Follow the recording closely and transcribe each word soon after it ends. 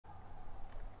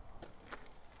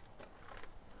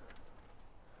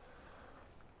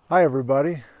Hi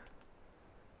everybody,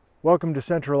 welcome to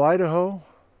Central Idaho,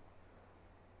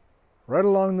 right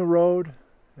along the road,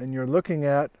 and you're looking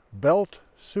at Belt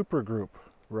Supergroup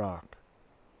rock,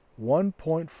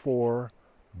 1.4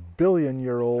 billion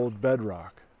year old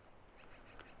bedrock.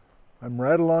 I'm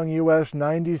right along US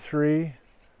 93,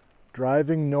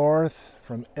 driving north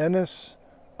from Ellis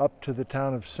up to the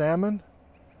town of Salmon.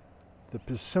 The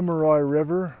Precambrian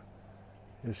River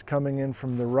is coming in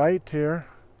from the right here.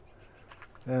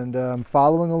 And I'm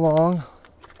following along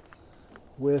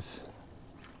with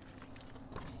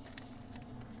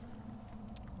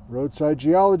Roadside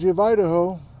Geology of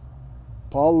Idaho,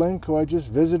 Paul Link, who I just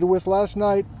visited with last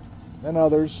night, and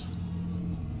others,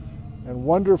 and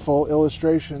wonderful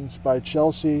illustrations by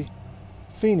Chelsea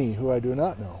Feeney, who I do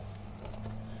not know.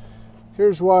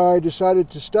 Here's why I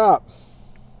decided to stop.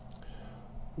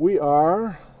 We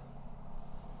are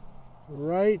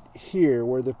right here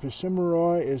where the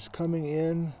Precambrian is coming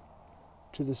in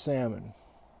to the Salmon.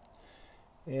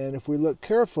 And if we look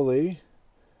carefully,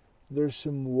 there's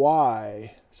some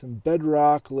Y, some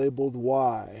bedrock labeled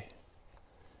Y.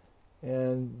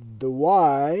 And the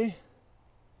Y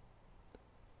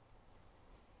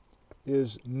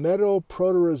is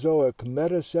Metaproterozoic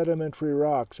metasedimentary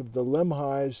rocks of the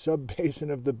Lemhi subbasin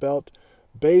of the Belt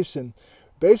Basin.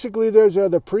 Basically, those are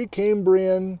the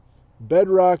Precambrian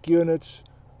bedrock units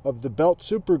of the Belt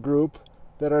Supergroup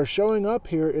that are showing up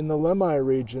here in the Lemhi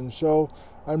region. So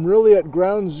I'm really at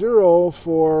ground zero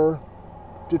for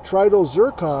detrital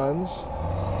zircons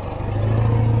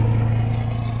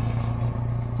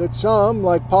that some,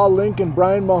 like Paul Link and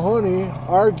Brian Mahoney,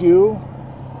 argue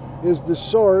is the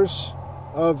source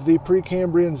of the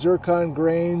Precambrian zircon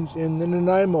grains in the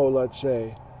Nanaimo, let's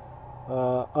say,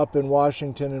 up in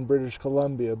Washington and British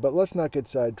Columbia. But let's not get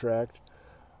sidetracked.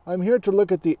 I'm here to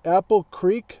look at the Apple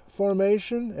Creek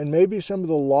Formation and maybe some of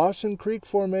the Lawson Creek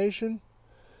Formation.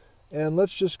 And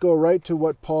let's just go right to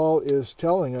what Paul is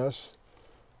telling us.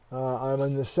 I'm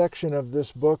in the section of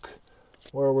this book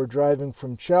where we're driving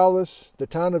from Chalice, the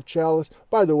town of Chalice.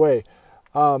 By the way,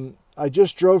 I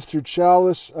just drove through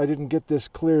Chalice. I didn't get this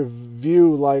clear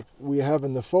view like we have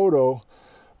in the photo,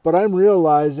 but I'm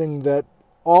realizing that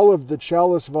all of the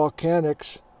Chalice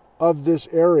volcanics of this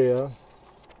area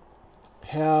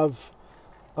have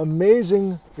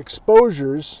amazing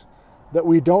exposures that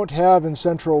we don't have in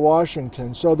central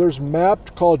Washington. So there's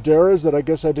mapped calderas that I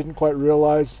guess I didn't quite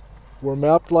realize were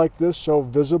mapped like this so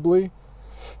visibly.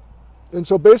 And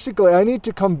so basically I need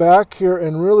to come back here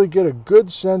and really get a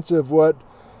good sense of what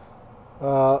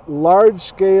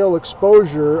large-scale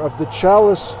exposure of the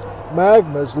Chalice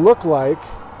magmas look like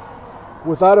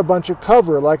without a bunch of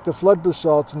cover like the flood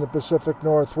basalts in the Pacific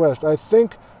Northwest. I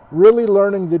think really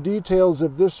learning the details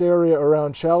of this area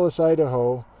around Chalice,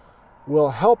 Idaho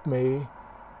will help me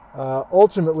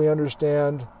ultimately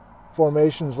understand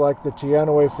formations like the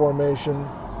Teanaway Formation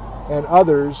and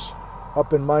others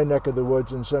up in my neck of the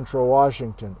woods in central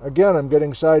Washington. Again, I'm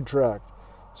getting sidetracked.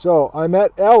 So I'm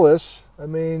at Ellis. I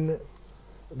mean,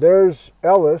 there's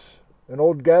Ellis, an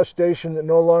old gas station that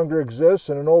no longer exists,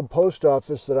 and an old post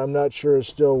office that I'm not sure is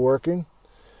still working.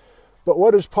 But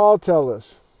what does Paul tell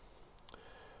us?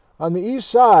 On the east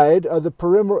side of the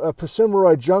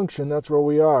Precambrian Junction, that's where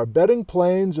we are, bedding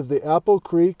plains of the Apple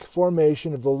Creek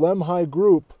Formation of the Lemhi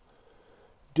Group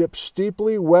dip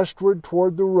steeply westward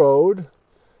toward the road,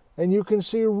 and you can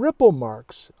see ripple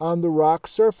marks on the rock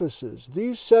surfaces.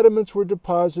 These sediments were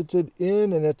deposited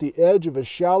in and at the edge of a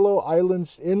shallow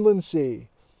inland sea,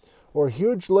 or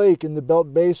huge lake in the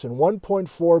Belt Basin,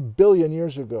 1.4 billion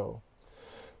years ago.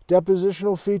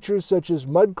 Depositional features such as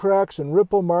mud cracks and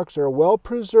ripple marks are well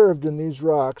preserved in these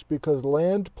rocks because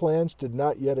land plants did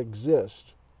not yet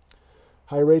exist.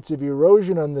 High rates of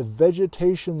erosion on the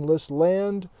vegetationless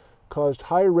land caused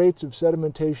high rates of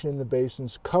sedimentation in the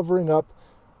basins, covering up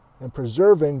and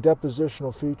preserving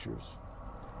depositional features.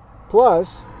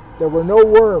 Plus, there were no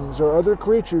worms or other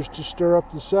creatures to stir up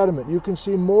the sediment. You can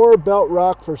see more belt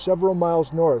rock for several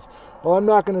miles north. Well, I'm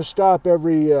not going to stop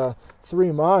every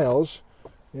 3 miles.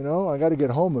 You know, I got to get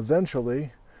home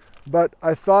eventually. But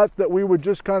I thought that we would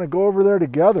just kind of go over there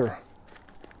together.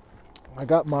 I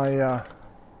got my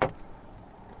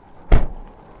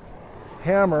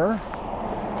hammer.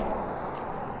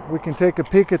 We can take a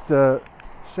peek at the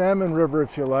Salmon River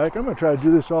if you like. I'm going to try to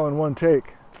do this all in one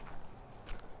take.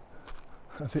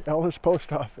 The Ellis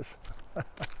Post Office.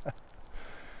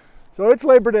 So it's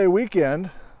Labor Day weekend,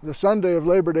 the Sunday of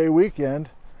Labor Day weekend,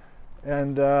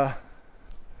 and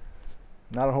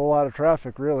not a whole lot of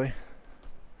traffic really.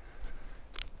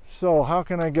 So how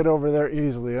can I get over there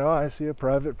easily? Oh, I see a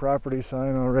private property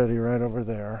sign already right over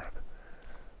there.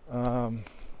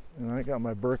 And I got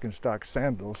my Birkenstock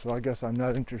sandals, so I guess I'm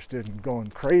not interested in going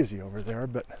crazy over there,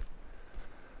 but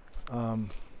I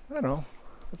don't know.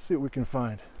 Let's see what we can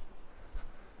find.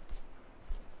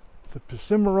 The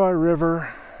Precambrian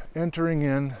River entering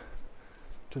in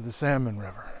to the Salmon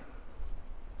River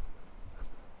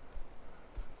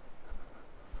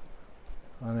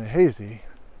on a hazy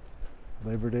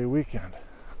Labor Day weekend.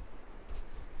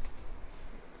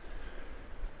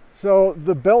 So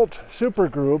the Belt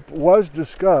Supergroup was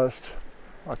discussed.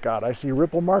 Oh God, I see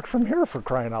ripple marks from here, for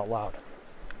crying out loud.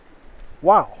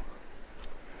 Wow.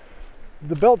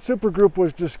 The Belt Supergroup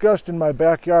was discussed in my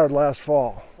backyard last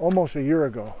fall, almost a year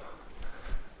ago.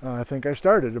 I think I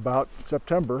started about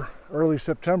September, early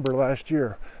September last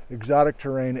year. Exotic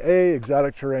Terrain A,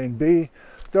 Exotic Terrain B,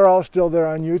 they're all still there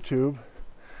on YouTube.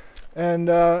 And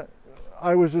I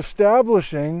was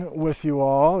establishing with you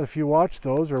all, if you watched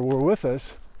those or were with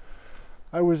us,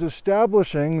 I was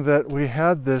establishing that we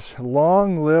had this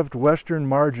long-lived western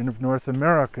margin of North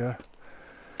America,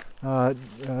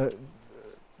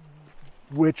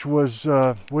 which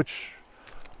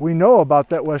we know about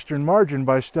that western margin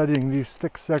by studying these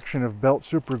thick section of Belt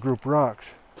Supergroup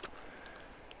rocks.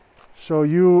 So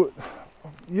you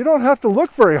don't have to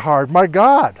look very hard. My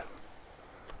God,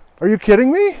 are you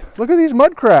kidding me? Look at these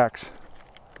mud cracks.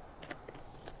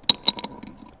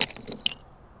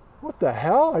 What the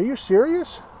hell? Are you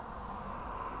serious?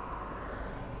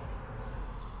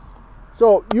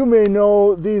 So you may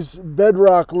know these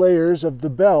bedrock layers of the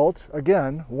belt,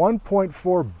 again,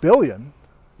 1.4 billion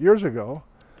years ago.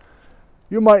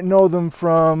 You might know them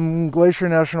from Glacier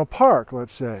National Park,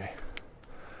 let's say,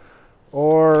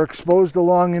 or exposed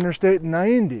along Interstate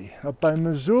 90 up by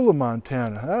Missoula,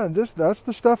 Montana. That's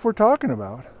the stuff we're talking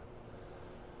about.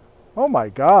 Oh my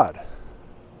God.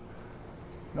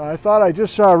 Now, I thought I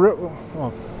just saw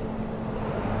oh.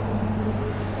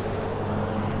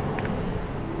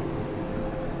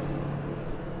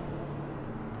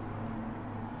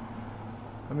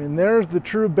 I mean, there's the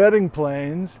true bedding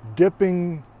plains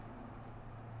dipping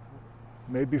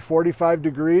maybe 45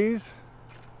 degrees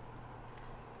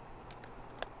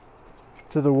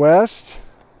to the west.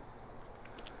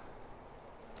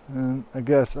 And I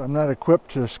guess I'm not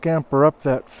equipped to scamper up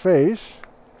that face.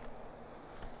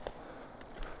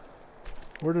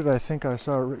 Where did I think I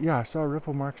saw? Yeah, I saw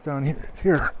ripple marks down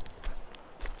here.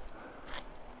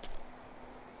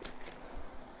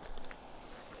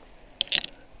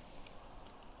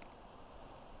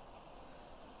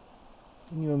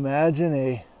 Can you imagine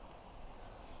a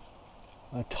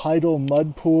tidal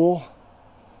mud pool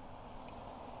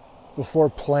before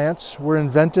plants were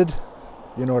invented?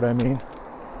 You know what I mean?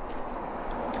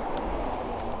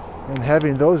 And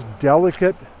having those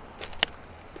delicate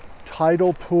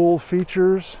tidal pool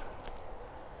features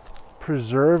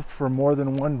preserved for more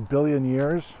than 1 billion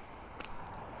years.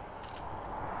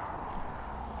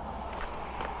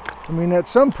 I mean, at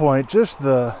some point, just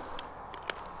the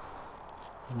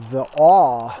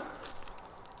awe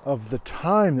of the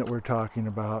time that we're talking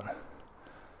about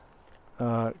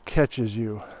catches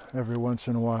you every once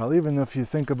in a while. Even if you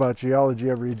think about geology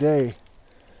every day,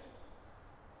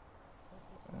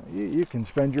 you can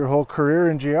spend your whole career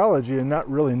in geology and not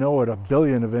really know what a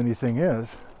billion of anything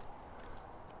is.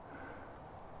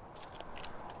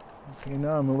 Okay,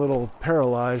 now I'm a little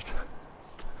paralyzed.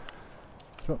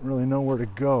 Don't really know where to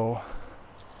go.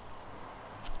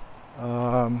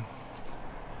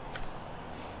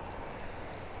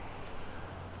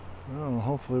 Oh,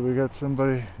 hopefully we got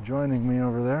somebody joining me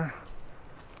over there.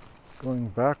 Going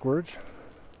backwards.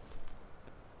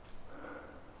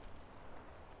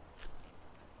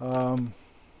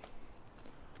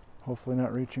 Hopefully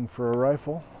not reaching for a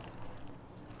rifle.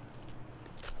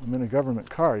 I'm in a government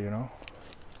car, you know.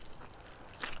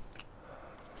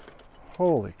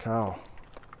 Holy cow.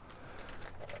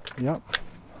 Yep.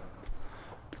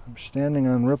 I'm standing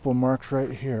on ripple marks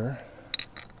right here.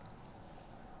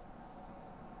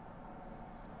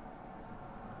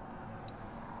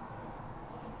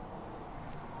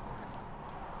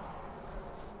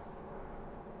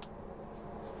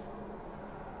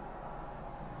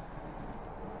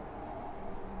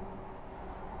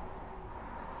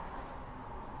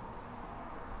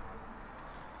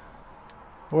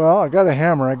 Well, I got a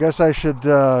hammer. I guess I should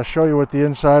show you what the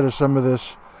inside of some of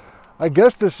this. I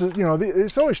guess this is, you know,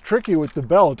 it's always tricky with the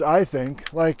belt, I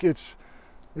think. Like it's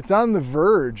on the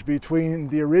verge between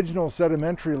the original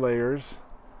sedimentary layers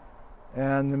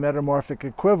and the metamorphic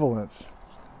equivalents.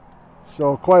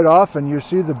 So quite often you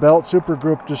see the belt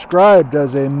supergroup described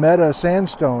as a meta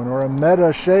sandstone or a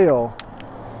meta shale.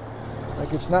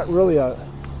 Like it's not really a...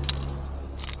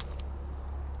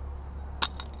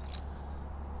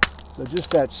 So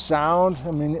just that sound,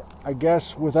 I mean, I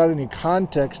guess without any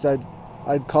context,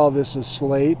 I'd call this a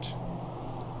slate.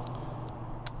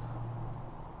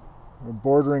 We're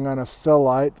bordering on a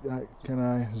phyllite. Can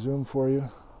I zoom for you?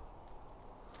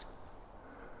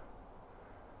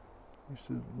 You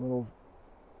see a little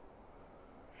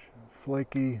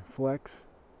flaky flecks.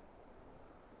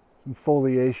 Some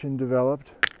foliation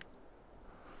developed.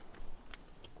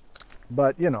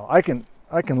 But, you know, I can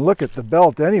look at the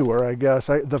belt anywhere, I guess.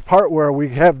 The part where we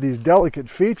have these delicate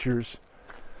features,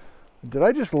 did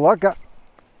I just luck out?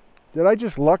 Did I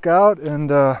just luck out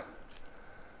and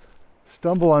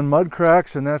stumble on mud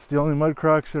cracks, and that's the only mud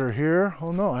cracks that are here?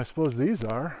 Oh no, I suppose these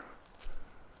are.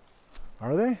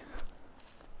 Are they?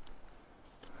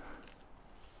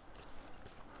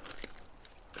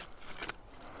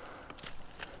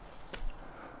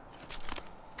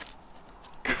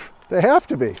 They have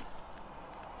to be.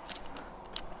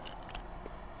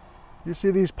 You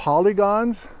see these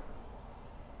polygons?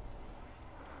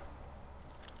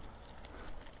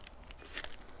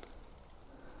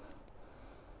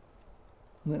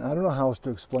 I mean, I don't know how else to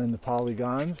explain the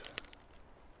polygons.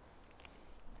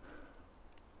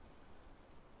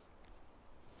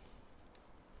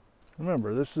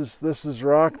 Remember, this is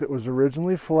rock that was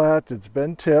originally flat. It's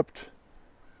been tipped.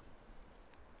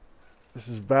 This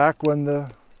is back when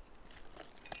the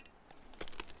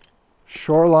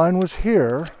shoreline was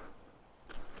here.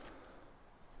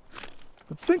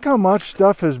 But think how much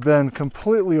stuff has been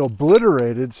completely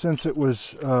obliterated since it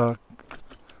was,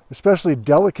 especially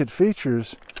delicate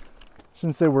features,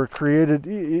 since they were created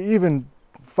even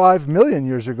 5 million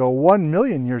years ago, 1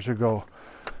 million years ago.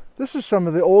 This is some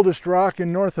of the oldest rock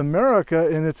in North America,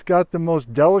 and it's got the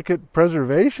most delicate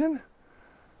preservation?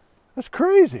 That's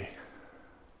crazy.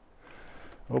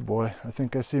 Oh boy, I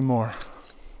think I see more.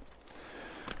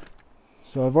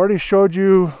 So I've already showed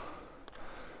you,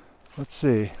 let's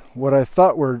see, what I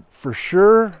thought were for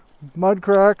sure mud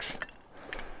cracks.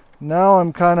 Now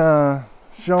I'm kind of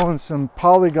showing some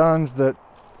polygons that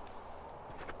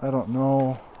I don't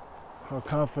know how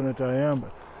confident I am,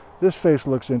 but this face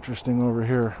looks interesting over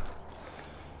here.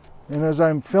 And as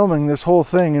I'm filming this whole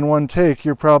thing in one take,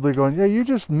 you're probably going, yeah, you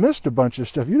just missed a bunch of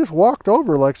stuff. You just walked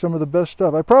over like some of the best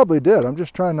stuff. I probably did. I'm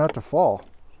just trying not to fall.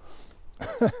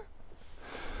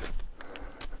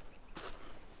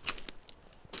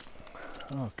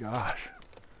 Oh gosh.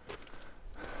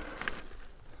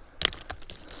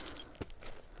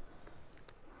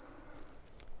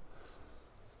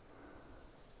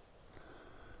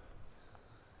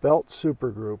 Belt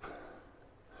Supergroup.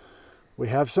 We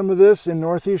have some of this in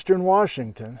northeastern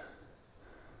Washington,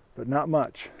 but not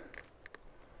much.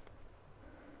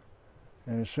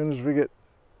 And as soon as we get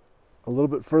a little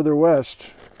bit further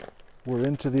west, we're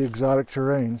into the exotic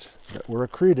terrains that were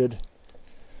accreted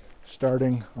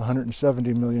starting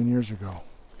 170 million years ago.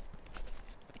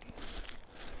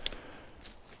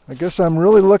 I guess I'm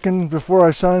really looking, before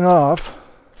I sign off,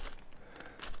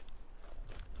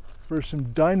 for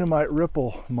some dynamite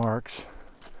ripple marks.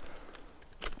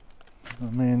 I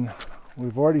mean,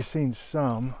 we've already seen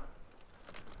some.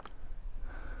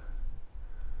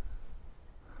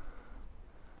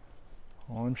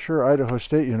 Well, I'm sure Idaho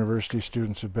State University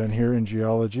students have been here in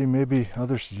geology, maybe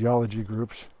other geology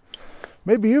groups.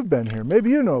 Maybe you've been here.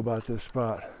 Maybe you know about this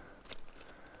spot.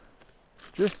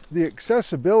 Just the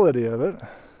accessibility of it.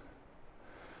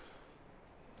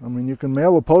 I mean, you can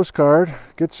mail a postcard,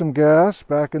 get some gas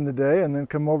back in the day, and then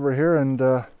come over here and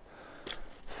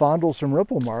fondle some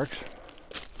ripple marks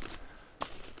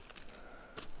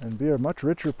and be a much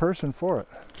richer person for it.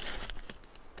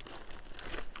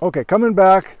 Okay, coming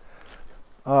back,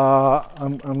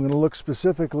 I'm going to look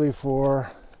specifically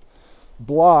for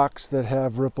blocks that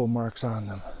have ripple marks on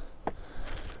them,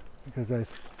 because I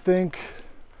think,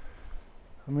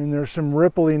 I mean, there's some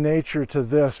ripply nature to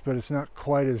this, but it's not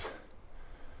quite as,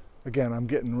 again, I'm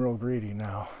getting real greedy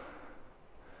now.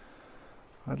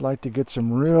 I'd like to get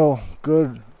some real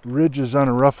good ridges on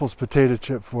a Ruffles potato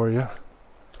chip for you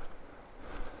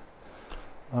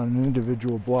on an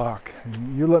individual block.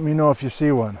 And you let me know if you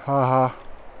see one. Ha.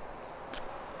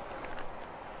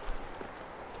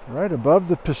 Right above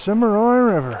the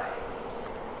Precambrian River.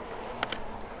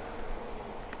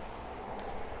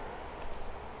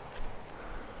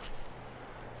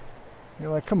 You're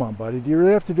like, come on, buddy, do you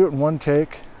really have to do it in one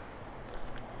take?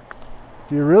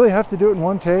 Do you really have to do it in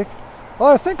one take? Well,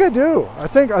 I think I do. I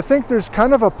think there's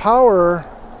kind of a power,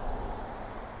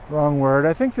 wrong word.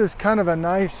 I think there's kind of a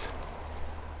nice,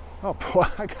 oh boy,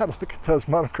 I gotta look at those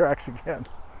mud cracks again.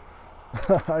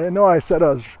 I know I said I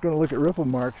was gonna look at ripple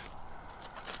marks.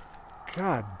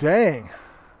 God dang.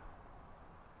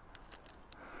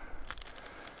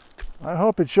 I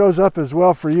hope it shows up as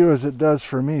well for you as it does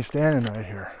for me standing right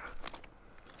here.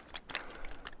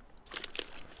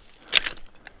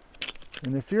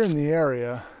 And if you're in the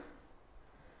area,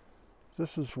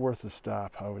 this is worth a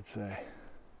stop, I would say.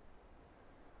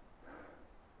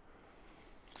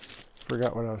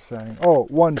 Forgot what I was saying. Oh,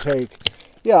 one take.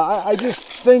 Yeah, I just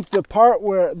think the part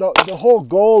where the whole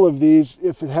goal of these,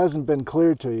 if it hasn't been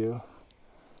clear to you,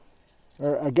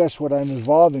 or I guess what I'm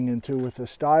evolving into with the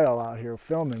style out here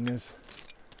filming is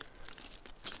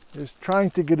trying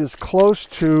to get as close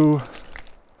to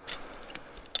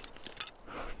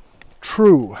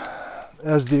true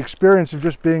as the experience of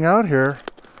just being out here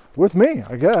with me,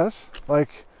 I guess.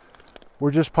 Like,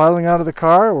 we're just piling out of the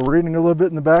car, we're reading a little bit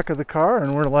in the back of the car,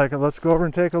 and we're like, let's go over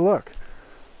and take a look.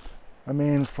 I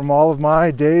mean, from all of my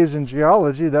days in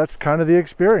geology, that's kind of the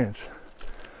experience.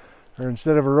 Or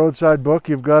instead of a roadside book,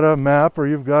 you've got a map or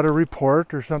you've got a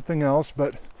report or something else,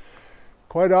 but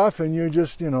quite often you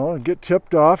just, get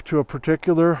tipped off to a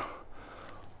particular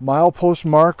milepost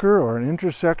marker or an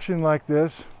intersection like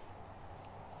this,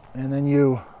 and then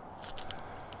you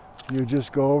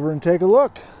just go over and take a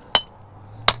look.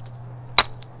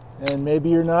 And maybe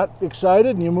you're not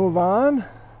excited and you move on,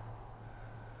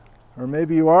 or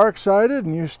maybe you are excited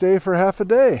and you stay for half a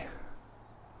day.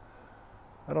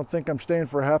 I don't think I'm staying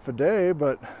for half a day,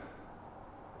 but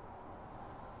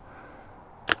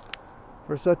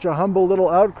for such a humble little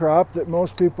outcrop that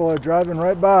most people are driving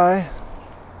right by,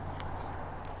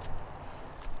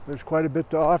 there's quite a bit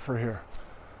to offer here.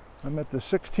 I'm at the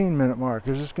 16-minute mark.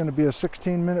 Is this going to be a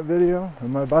 16-minute video?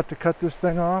 Am I about to cut this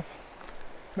thing off?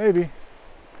 Maybe.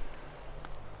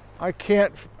 I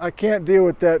can't deal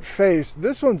with that face.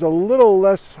 This one's a little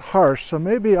less harsh, so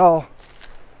maybe I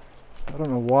don't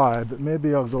know why, but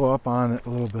maybe I'll go up on it a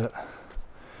little bit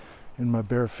in my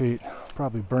bare feet.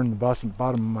 Probably burn the bottom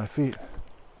of my feet.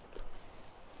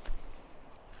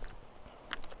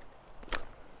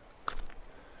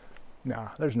 Nah,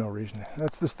 there's no reason.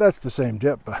 That's the same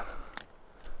dip. Of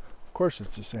course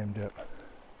it's the same dip.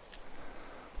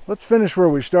 Let's finish where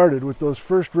we started with those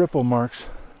first ripple marks,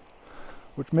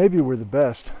 which maybe were the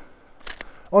best.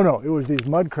 Oh no, it was these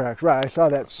mud cracks. Right, I saw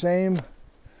that same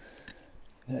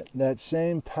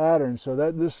pattern. So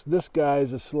that this guy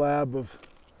is a slab of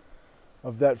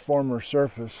that former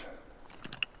surface.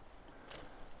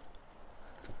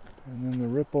 And then the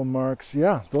ripple marks,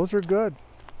 yeah, those are good.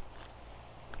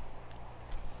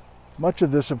 Much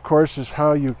of this, of course, is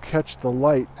how you catch the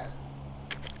light.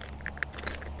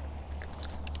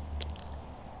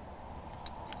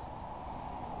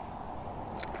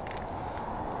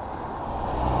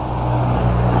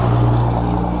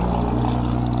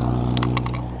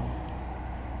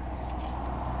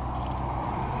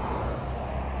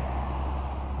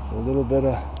 It's a little bit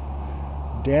of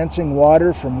dancing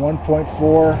water from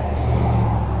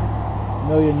 1.4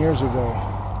 million years ago.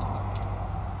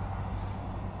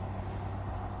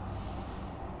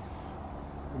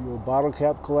 Bottle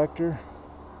cap collector.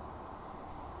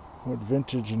 What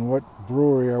vintage and what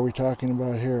brewery are we talking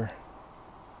about here?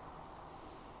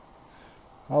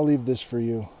 I'll leave this for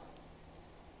you.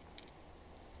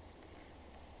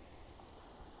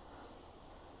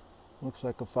 Looks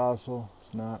like a fossil.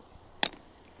 It's not.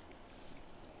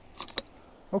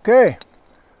 Okay.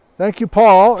 Thank you,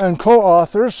 Paul and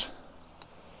co-authors,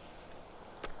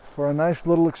 for a nice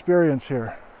little experience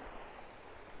here.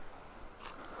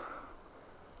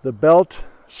 The Belt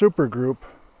Supergroup,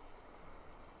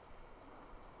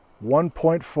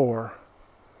 1.4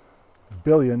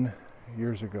 billion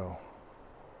years ago.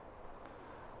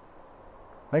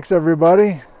 Thanks,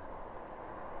 everybody.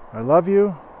 I love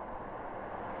you,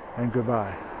 and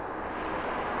goodbye.